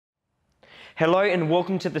Hello and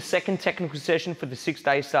welcome to the second technical session for the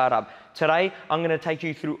 6-day startup. Today, I'm going to take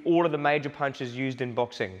you through all of the major punches used in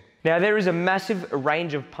boxing. Now, there is a massive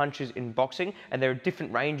range of punches in boxing and there are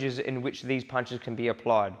different ranges in which these punches can be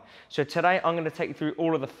applied. So today, I'm going to take you through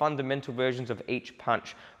all of the fundamental versions of each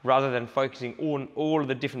punch rather than focusing on all of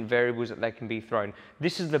the different variables that they can be thrown.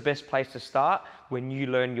 This is the best place to start when you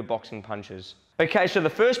learn your boxing punches. Okay, so the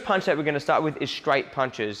first punch that we're going to start with is straight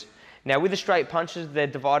punches. Now with the straight punches, they're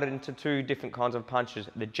divided into two different kinds of punches,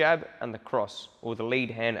 the jab and the cross, or the lead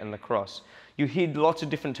hand and the cross. You hear lots of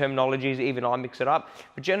different terminologies, even I mix it up,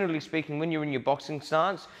 but generally speaking, when you're in your boxing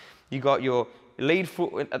stance, you got your lead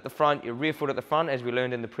foot at the front, your rear foot at the front, as we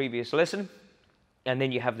learned in the previous lesson, and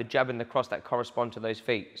then you have the jab and the cross that correspond to those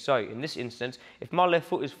feet. So in this instance, if my left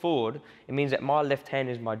foot is forward, it means that my left hand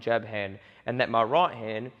is my jab hand, and that my right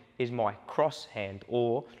hand is my cross hand,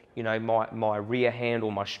 or my rear hand,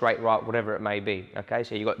 or my straight right, whatever it may be. Okay,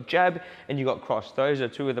 so you got jab and you got cross. Those are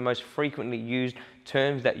two of the most frequently used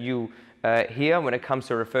terms that you hear when it comes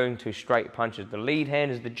to referring to straight punches. The lead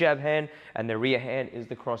hand is the jab hand and the rear hand is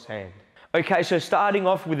the cross hand. Okay, so starting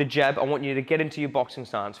off with the jab, I want you to get into your boxing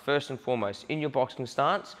stance. First and foremost, in your boxing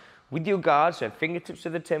stance, with your guard, so fingertips to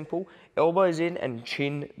the temple, elbows in and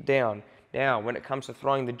chin down. Now, when it comes to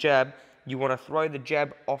throwing the jab, you want to throw the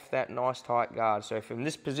jab off that nice tight guard. So from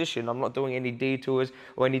this position, I'm not doing any detours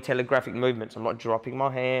or any telegraphic movements. I'm not dropping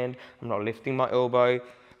my hand. I'm not lifting my elbow.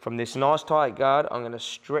 From this nice tight guard, I'm going to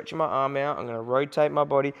stretch my arm out. I'm going to rotate my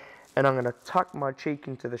body and I'm going to tuck my cheek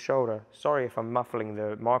into the shoulder. Sorry if I'm muffling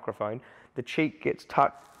the microphone. The cheek gets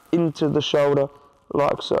tucked into the shoulder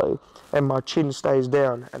like so, and my chin stays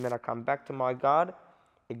down. And then I come back to my guard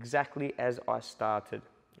exactly as I started.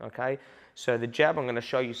 Okay, so the jab, I'm going to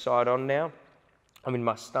show you side on now. I'm in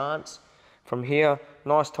my stance. From here,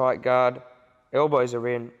 nice tight guard, elbows are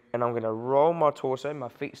in, and I'm going to roll my torso, my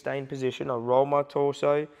feet stay in position, I roll my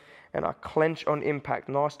torso, and I clench on impact,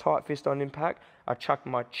 nice tight fist on impact. I chuck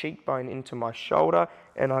my cheekbone into my shoulder,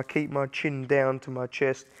 and I keep my chin down to my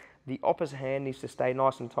chest. The opposite hand needs to stay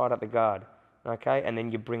nice and tight at the guard, okay, and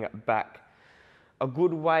then you bring it back. A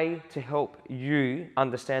good way to help you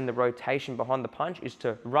understand the rotation behind the punch is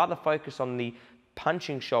to rather focus on the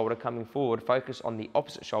punching shoulder coming forward, focus on the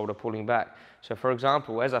opposite shoulder pulling back. So for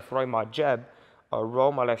example, as I throw my jab, I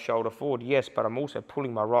roll my left shoulder forward, yes, but I'm also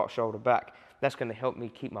pulling my right shoulder back. That's going to help me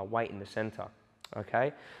keep my weight in the center,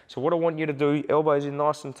 okay? So what I want you to do, elbows in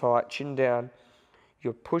nice and tight, chin down,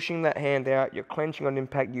 you're pushing that hand out, you're clenching on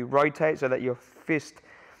impact, you rotate so that your fist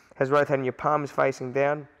has rotated and your palm is facing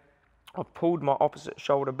down. I've pulled my opposite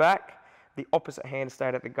shoulder back, the opposite hand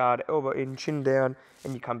stayed at the guard, elbow in, chin down,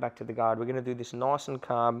 and you come back to the guard. We're going to do this nice and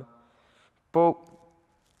calm. Boom,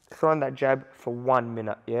 throwing that jab for 1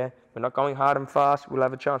 minute, yeah? We're not going hard and fast, we'll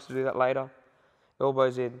have a chance to do that later.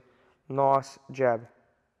 Elbows in, nice jab,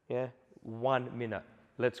 yeah? 1 minute.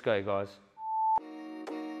 Let's go, guys.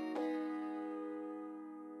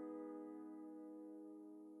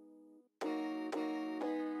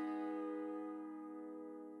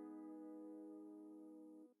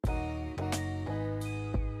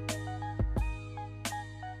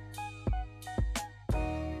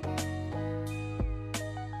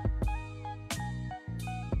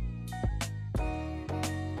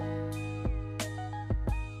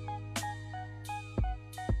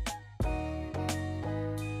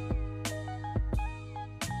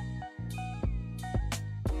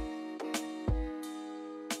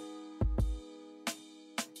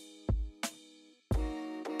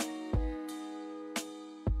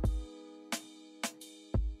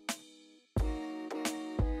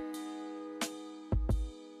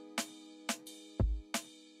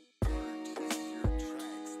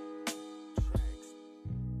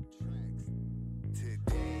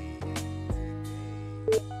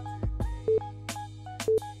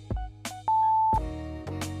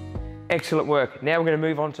 Excellent work. Now we're going to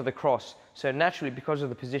move on to the cross. So naturally, because of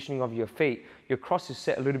the positioning of your feet, your cross is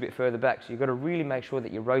set a little bit further back. So you've got to really make sure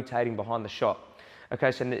that you're rotating behind the shot.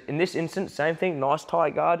 Okay, so in this instance, same thing, nice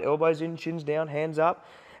tight guard, elbows in, chins down, hands up.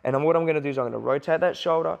 And what I'm going to do is I'm going to rotate that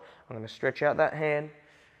shoulder, I'm going to stretch out that hand,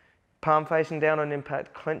 palm facing down on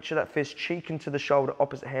impact, clench that fist, cheek into the shoulder,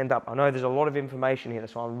 opposite hand up. I know there's a lot of information here,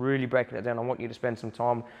 that's why I'm really breaking it down. I want you to spend some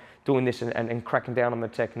time doing this and cracking down on the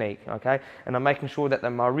technique, okay? And I'm making sure that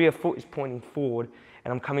my rear foot is pointing forward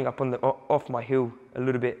and I'm coming up on off my heel a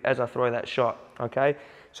little bit as I throw that shot, okay?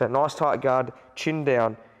 So nice tight guard, chin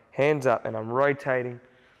down, hands up, and I'm rotating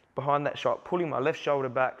behind that shot, pulling my left shoulder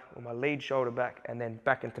back or my lead shoulder back and then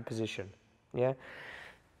back into position, yeah?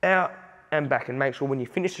 Out and back, and make sure when you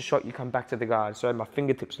finish the shot, you come back to the guard. So my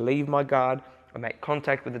fingertips leave my guard, I make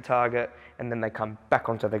contact with the target, and then they come back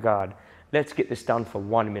onto the guard. Let's get this done for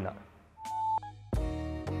 1 minute.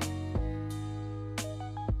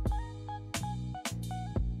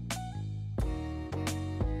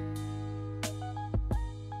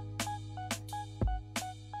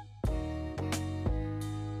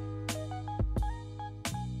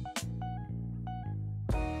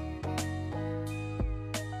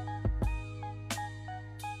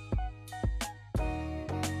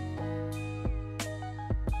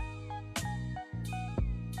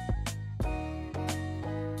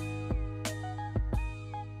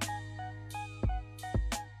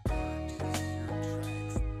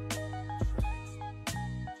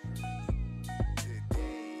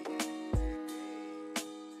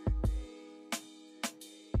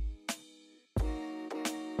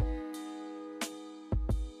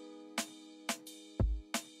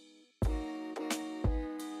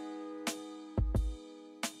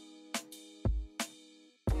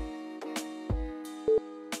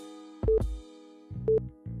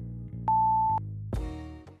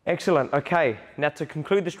 Excellent. Okay, now to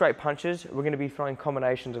conclude the straight punches, we're going to be throwing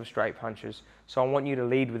combinations of straight punches. So I want you to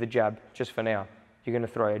lead with a jab, just for now. You're going to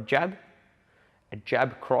throw a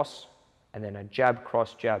jab cross, and then a jab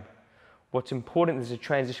cross jab. What's important is a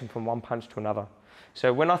transition from one punch to another.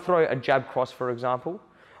 So when I throw a jab cross, for example,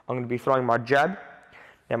 I'm going to be throwing my jab.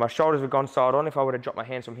 Now my shoulders have gone side on. If I were to drop my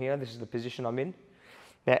hands from here, this is the position I'm in.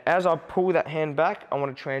 Now as I pull that hand back, I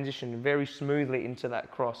want to transition very smoothly into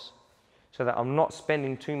that cross, so that I'm not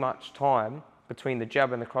spending too much time between the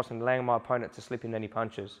jab and the cross and allowing my opponent to slip in any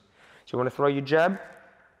punches. So you want to throw your jab,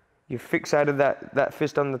 you've fixated that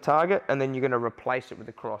fist on the target, and then you're going to replace it with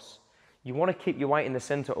a cross. You want to keep your weight in the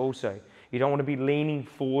center also. You don't want to be leaning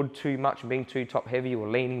forward too much and being too top heavy or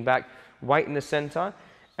leaning back. Weight in the center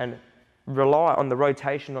and rely on the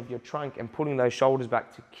rotation of your trunk and putting those shoulders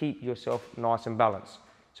back to keep yourself nice and balanced.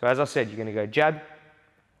 So as I said, you're going to go jab,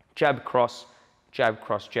 jab, cross, jab,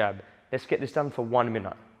 cross, jab. Let's get this done for 1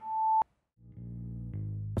 minute.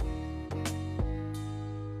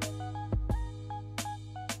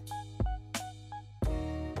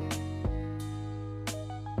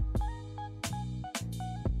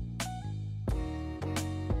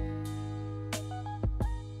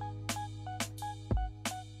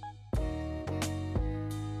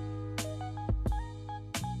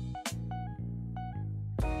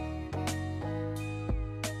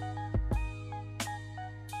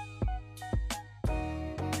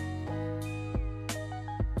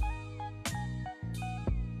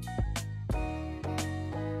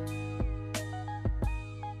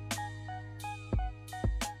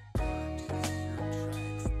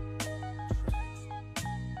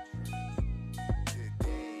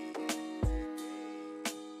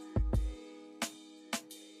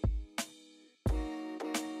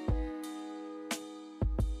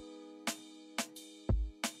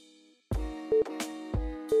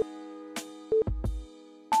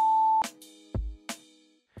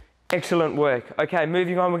 Excellent work. Okay,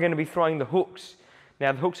 moving on, we're going to be throwing the hooks.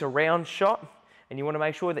 Now the hook's a round shot, and you want to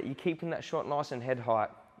make sure that you're keeping that shot nice and head height,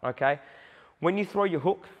 okay? When you throw your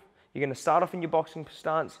hook, you're going to start off in your boxing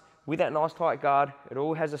stance with that nice tight guard. It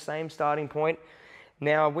all has the same starting point.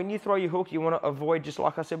 Now, when you throw your hook, you want to avoid, just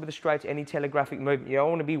like I said with the straights, any telegraphic movement. You don't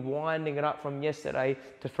want to be winding it up from yesterday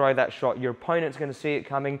to throw that shot. Your opponent's going to see it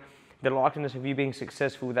coming. The likeliness of you being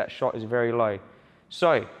successful with that shot is very low.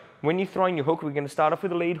 So, when you're throwing your hook, we're going to start off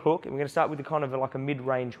with a lead hook, and we're going to start with kind of like a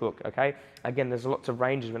mid-range hook, okay? Again, there's lots of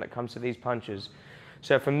ranges when it comes to these punches.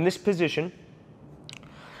 So from this position,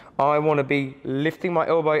 I want to be lifting my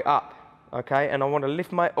elbow up, okay? And I want to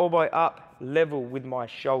lift my elbow up level with my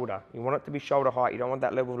shoulder. You want it to be shoulder height. You don't want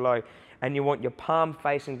that level low. And you want your palm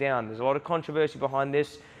facing down. There's a lot of controversy behind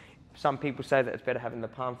this. Some people say that it's better having the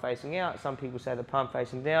palm facing out. Some people say the palm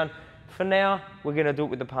facing down. For now, we're going to do it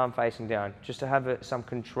with the palm facing down, just to have some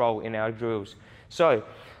control in our drills. So,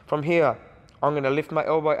 from here, I'm going to lift my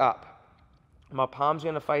elbow up. My palm's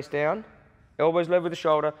going to face down, elbows level with the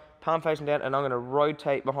shoulder, palm facing down, and I'm going to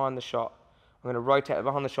rotate behind the shot. I'm going to rotate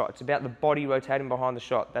behind the shot. It's about the body rotating behind the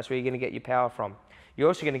shot. That's where you're going to get your power from. You're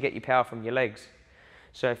also going to get your power from your legs.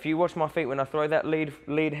 So if you watch my feet, when I throw that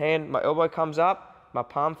lead hand, my elbow comes up, my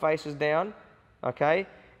palm faces down, okay?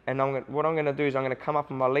 And what I'm going to do is I'm going to come up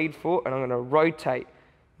on my lead foot and I'm going to rotate.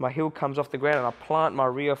 My heel comes off the ground and I plant my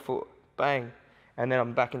rear foot, bang, and then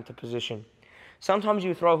I'm back into position. Sometimes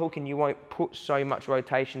you throw a hook and you won't put so much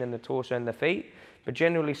rotation in the torso and the feet, but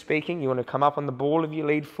generally speaking, you want to come up on the ball of your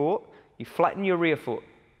lead foot, you flatten your rear foot,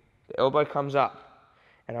 the elbow comes up,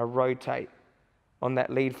 and I rotate on that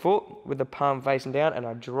lead foot with the palm facing down, and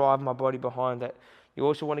I drive my body behind that. You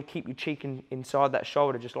also want to keep your cheek inside that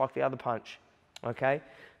shoulder, just like the other punch. okay?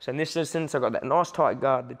 So in this instance, I've got that nice tight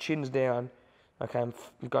guard, the chin's down, okay? I'm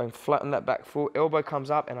going flat on that back foot, elbow comes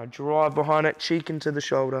up, and I drive behind it, cheek into the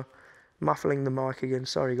shoulder, muffling the mic again,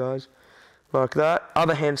 sorry guys. Like that,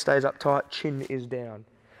 other hand stays up tight, chin is down.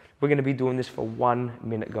 We're gonna be doing this for 1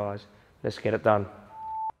 minute, guys. Let's get it done.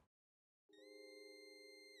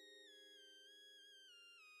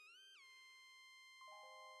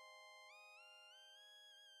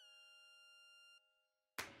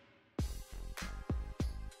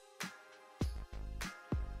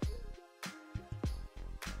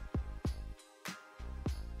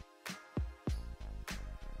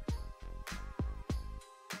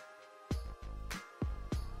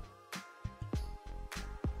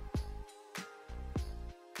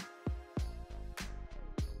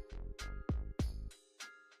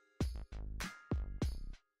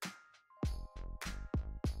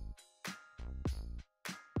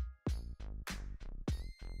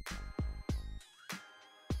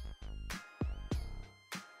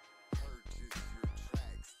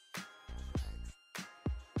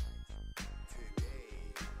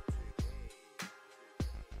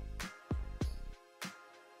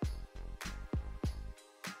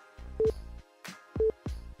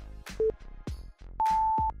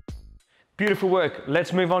 Beautiful work.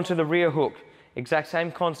 Let's move on to the rear hook. Exact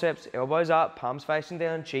same concepts, elbows up, palms facing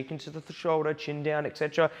down, cheek into the shoulder, chin down,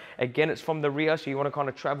 etc. Again, it's from the rear, so you want to kind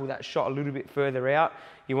of travel that shot a little bit further out.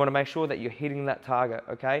 You want to make sure that you're hitting that target,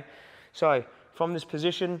 okay? So from this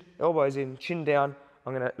position, elbows in, chin down,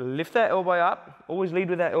 I'm going to lift that elbow up. Always lead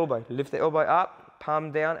with that elbow. Lift the elbow up,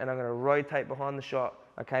 palm down, and I'm going to rotate behind the shot.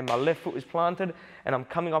 Okay, my left foot is planted, and I'm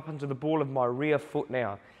coming up onto the ball of my rear foot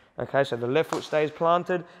now. Okay, so the left foot stays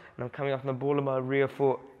planted, and I'm coming up on the ball of my rear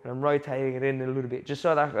foot, and I'm rotating it in a little bit, just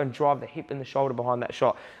so that I can drive the hip and the shoulder behind that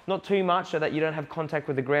shot. Not too much, so that you don't have contact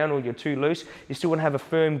with the ground or you're too loose. You still want to have a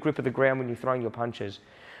firm grip of the ground when you're throwing your punches.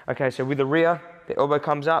 Okay, so with the rear, the elbow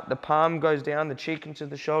comes up, the palm goes down, the cheek into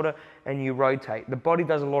the shoulder, and you rotate. The body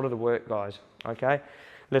does a lot of the work, guys. Okay,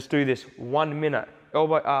 let's do this. 1 minute.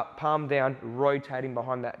 Elbow up, palm down, rotating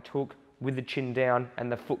behind that hook with the chin down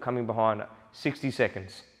and the foot coming behind it. 60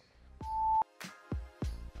 seconds.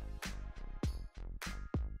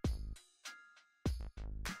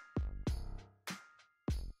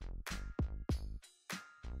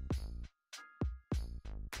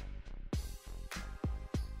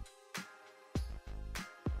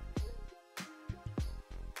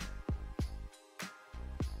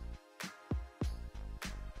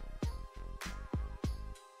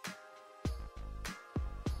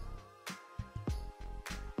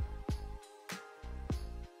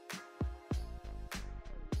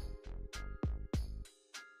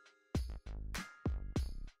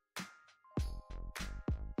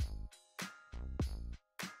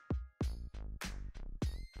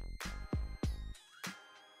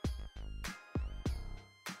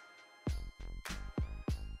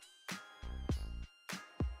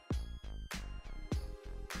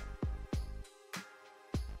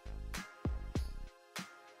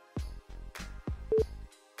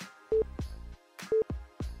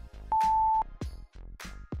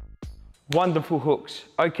 Wonderful hooks.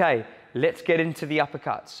 Okay, let's get into the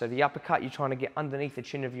uppercuts. So the uppercut, you're trying to get underneath the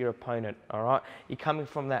chin of your opponent, all right? You're coming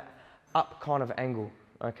from that up kind of angle,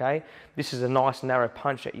 okay? This is a nice narrow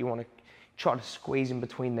punch that you want to try to squeeze in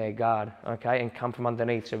between their guard, okay, and come from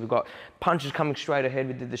underneath. So we've got punches coming straight ahead,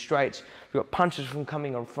 we did the straights. We've got punches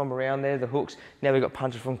from around there, the hooks. Now we've got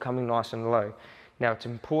punches from coming nice and low. Now it's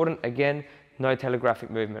important, again, no telegraphic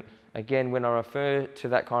movement. Again, when I refer to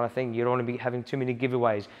that kind of thing, you don't want to be having too many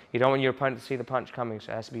giveaways. You don't want your opponent to see the punch coming,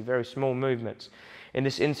 so it has to be very small movements. In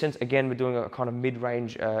this instance, again, we're doing a kind of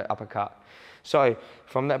mid-range uppercut. So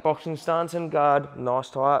from that boxing stance and guard,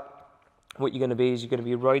 nice tight, what you're going to be is you're going to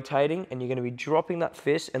be rotating and you're going to be dropping that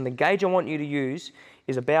fist, and the gauge I want you to use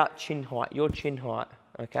is about chin height, your chin height,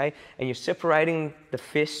 okay? And you're separating the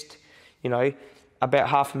fist, you know, about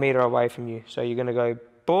 ½ a meter away from you. So you're going to go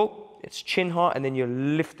boop, it's chin height, and then you're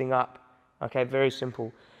lifting up, okay? Very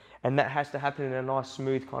simple. And that has to happen in a nice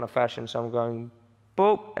smooth kind of fashion. So I'm going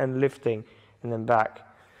boop and lifting, and then back.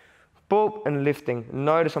 Boop and lifting.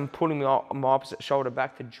 Notice I'm pulling my opposite shoulder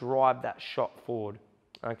back to drive that shot forward,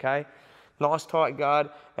 okay? Nice tight guard,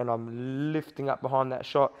 and I'm lifting up behind that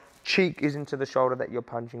shot. Cheek is into the shoulder that you're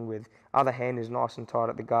punching with. Other hand is nice and tight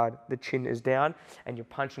at the guard. The chin is down, and you're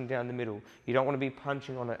punching down the middle. You don't want to be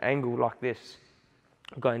punching on an angle like this,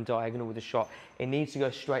 going diagonal with a shot. It needs to go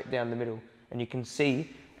straight down the middle, and you can see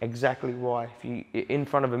exactly why. If you in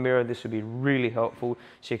front of a mirror, this would be really helpful,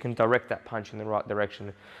 so you can direct that punch in the right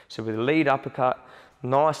direction. So with a lead uppercut,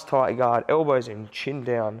 nice tight guard, elbows in, chin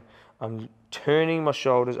down, I'm turning my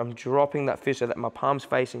shoulders, I'm dropping that fist so that my palm's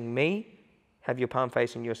facing me. Have your palm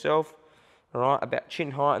facing yourself, all right, about chin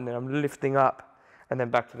height, and then I'm lifting up, and then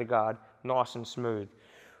back to the guard, nice and smooth.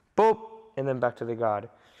 Boop, and then back to the guard.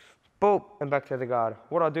 Boop, and back to the guard.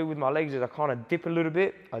 What I do with my legs is I kind of dip a little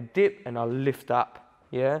bit, I dip and I lift up,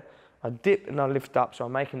 yeah? I dip and I lift up, so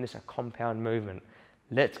I'm making this a compound movement.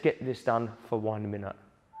 Let's get this done for 1 minute.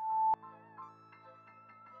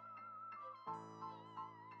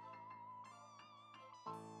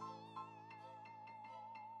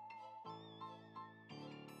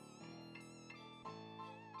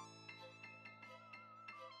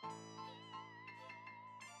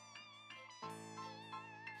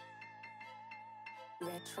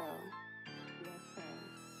 Retro.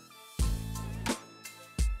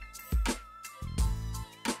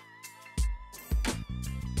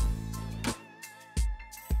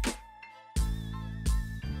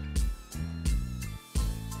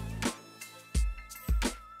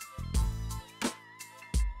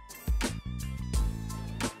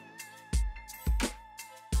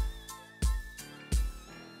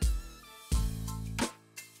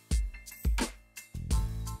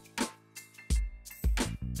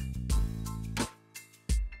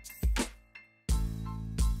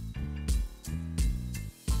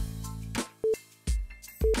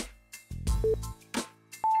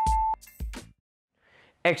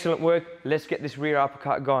 Excellent work. Let's get this rear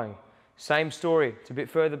uppercut going. Same story. It's a bit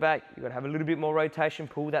further back. You've got to have a little bit more rotation.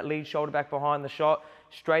 Pull that lead shoulder back behind the shot.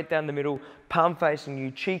 Straight down the middle. Palm facing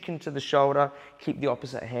you. Cheek into the shoulder. Keep the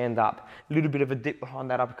opposite hand up. A little bit of a dip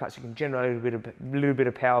behind that uppercut so you can generate a little bit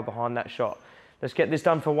of power behind that shot. Let's get this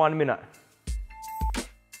done for 1 minute.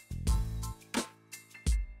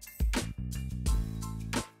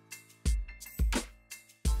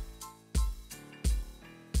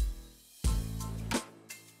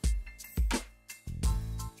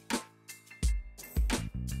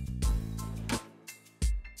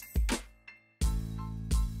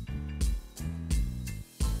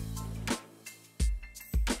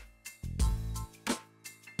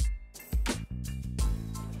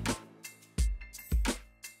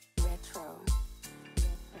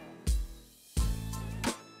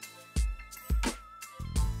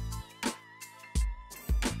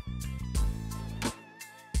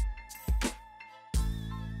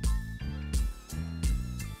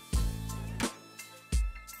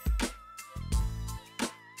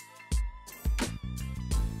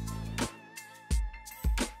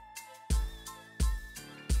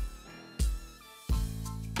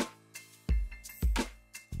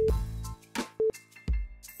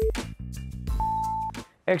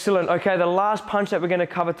 Excellent. Okay, the last punch that we're going to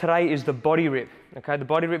cover today is the body rip. Okay, the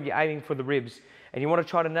body rip, you're aiming for the ribs, and you want to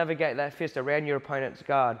try to navigate that fist around your opponent's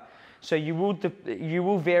guard. So you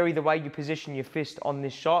will vary the way you position your fist on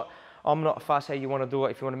this shot. I'm not fussed how you want to do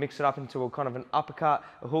it. If you want to mix it up into a kind of an uppercut,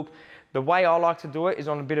 a hook, the way I like to do it is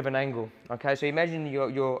on a bit of an angle. Okay, so imagine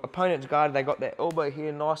your opponent's guard, they got their elbow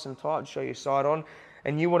here nice and tight, show your side on,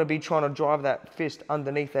 and you want to be trying to drive that fist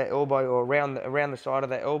underneath that elbow or around the side of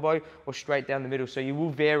that elbow or straight down the middle. So you will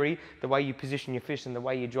vary the way you position your fist and the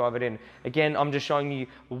way you drive it in. Again, I'm just showing you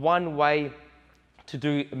one way to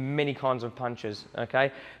do many kinds of punches,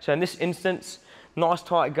 okay? So in this instance, nice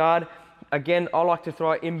tight guard. Again, I like to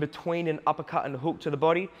throw it in between an uppercut and a hook to the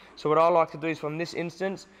body. So what I like to do is from this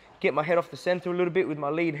instance, get my head off the center a little bit with my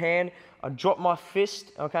lead hand. I drop my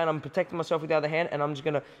fist, okay, and I'm protecting myself with the other hand, and I'm just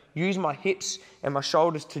gonna use my hips and my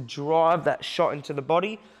shoulders to drive that shot into the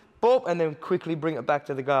body, boop, and then quickly bring it back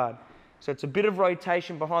to the guard. So it's a bit of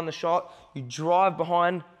rotation behind the shot. You drive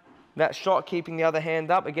behind that shot, keeping the other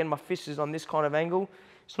hand up. Again, my fist is on this kind of angle.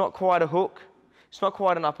 It's not quite a hook. It's not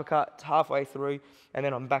quite an uppercut. It's halfway through, and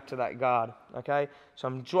then I'm back to that guard, okay? So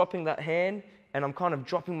I'm dropping that hand, and I'm kind of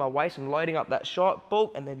dropping my waist and loading up that shot,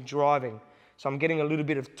 boop, and then driving. So I'm getting a little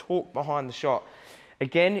bit of torque behind the shot.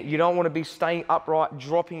 Again, you don't want to be staying upright,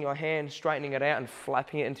 dropping your hand, straightening it out, and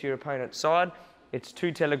flapping it into your opponent's side. It's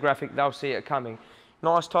too telegraphic, they'll see it coming.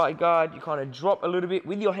 Nice tight guard, you kind of drop a little bit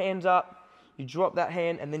with your hands up, you drop that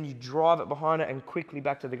hand, and then you drive it behind it and quickly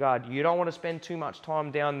back to the guard. You don't want to spend too much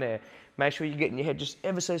time down there. Make sure you're getting your head just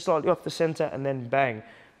ever so slightly off the center, and then bang.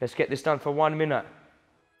 Let's get this done for 1 minute.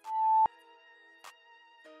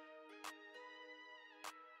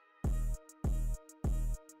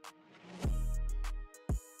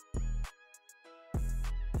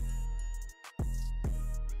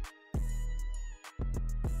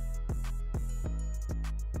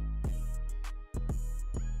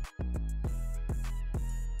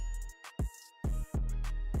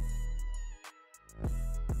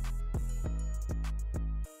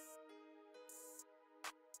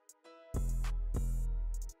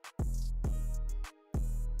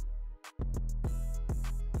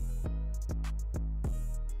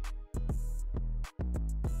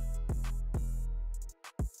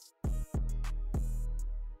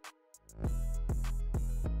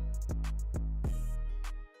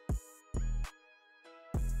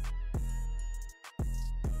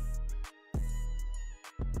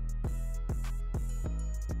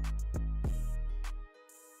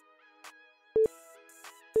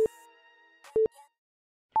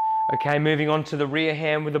 Okay, moving on to the rear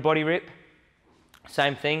hand with the body rip.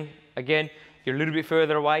 Same thing. Again, you're a little bit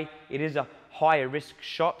further away. It is a higher risk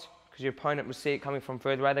shot because your opponent will see it coming from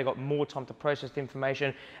further away. They've got more time to process the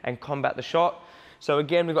information and combat the shot. So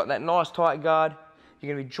again, we've got that nice tight guard.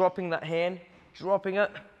 You're gonna be dropping that hand, dropping it,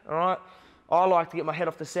 all right? I like to get my head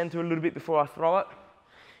off the center a little bit before I throw it.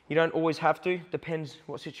 You don't always have to, depends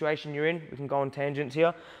what situation you're in. We can go on tangents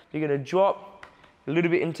here. You're gonna drop a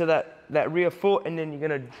little bit into that rear foot, and then you're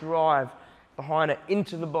gonna drive behind it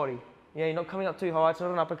into the body. Yeah, you're not coming up too high, it's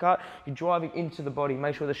not an uppercut. You're driving into the body.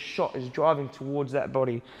 Make sure the shot is driving towards that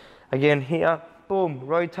body. Again, here, boom,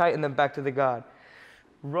 rotate and then back to the guard.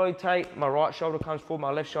 Rotate, my right shoulder comes forward,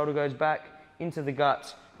 my left shoulder goes back into the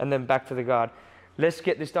guts, and then back to the guard. Let's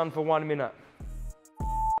get this done for 1 minute.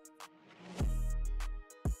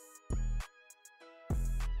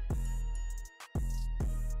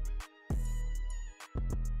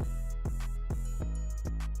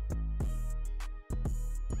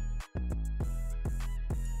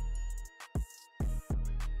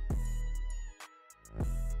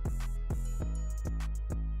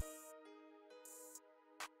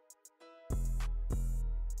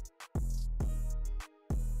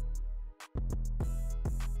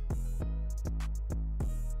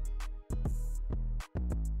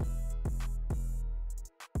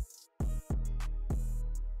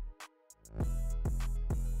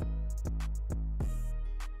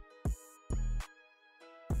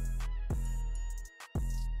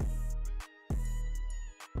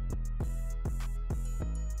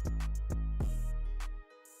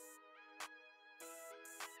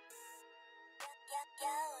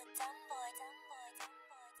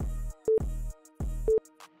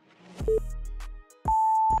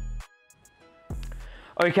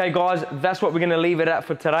 Okay guys, that's what we're gonna leave it at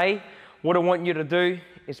for today. What I want you to do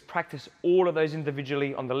is practice all of those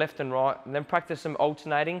individually on the left and right, and then practice them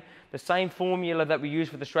alternating. The same formula that we use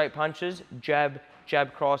for the straight punches, jab,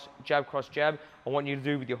 jab, cross, jab, cross, jab, I want you to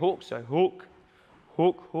do with your hook. So hook,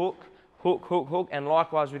 hook, hook, hook, hook, hook, and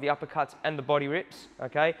likewise with the uppercuts and the body rips,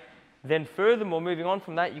 okay? Then furthermore, moving on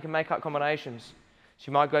from that, you can make up combinations.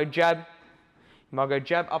 So you might go jab, you might go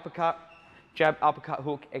jab, uppercut,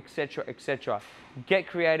 hook, etc., etc. Get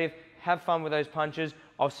creative, have fun with those punches.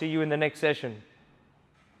 I'll see you in the next session.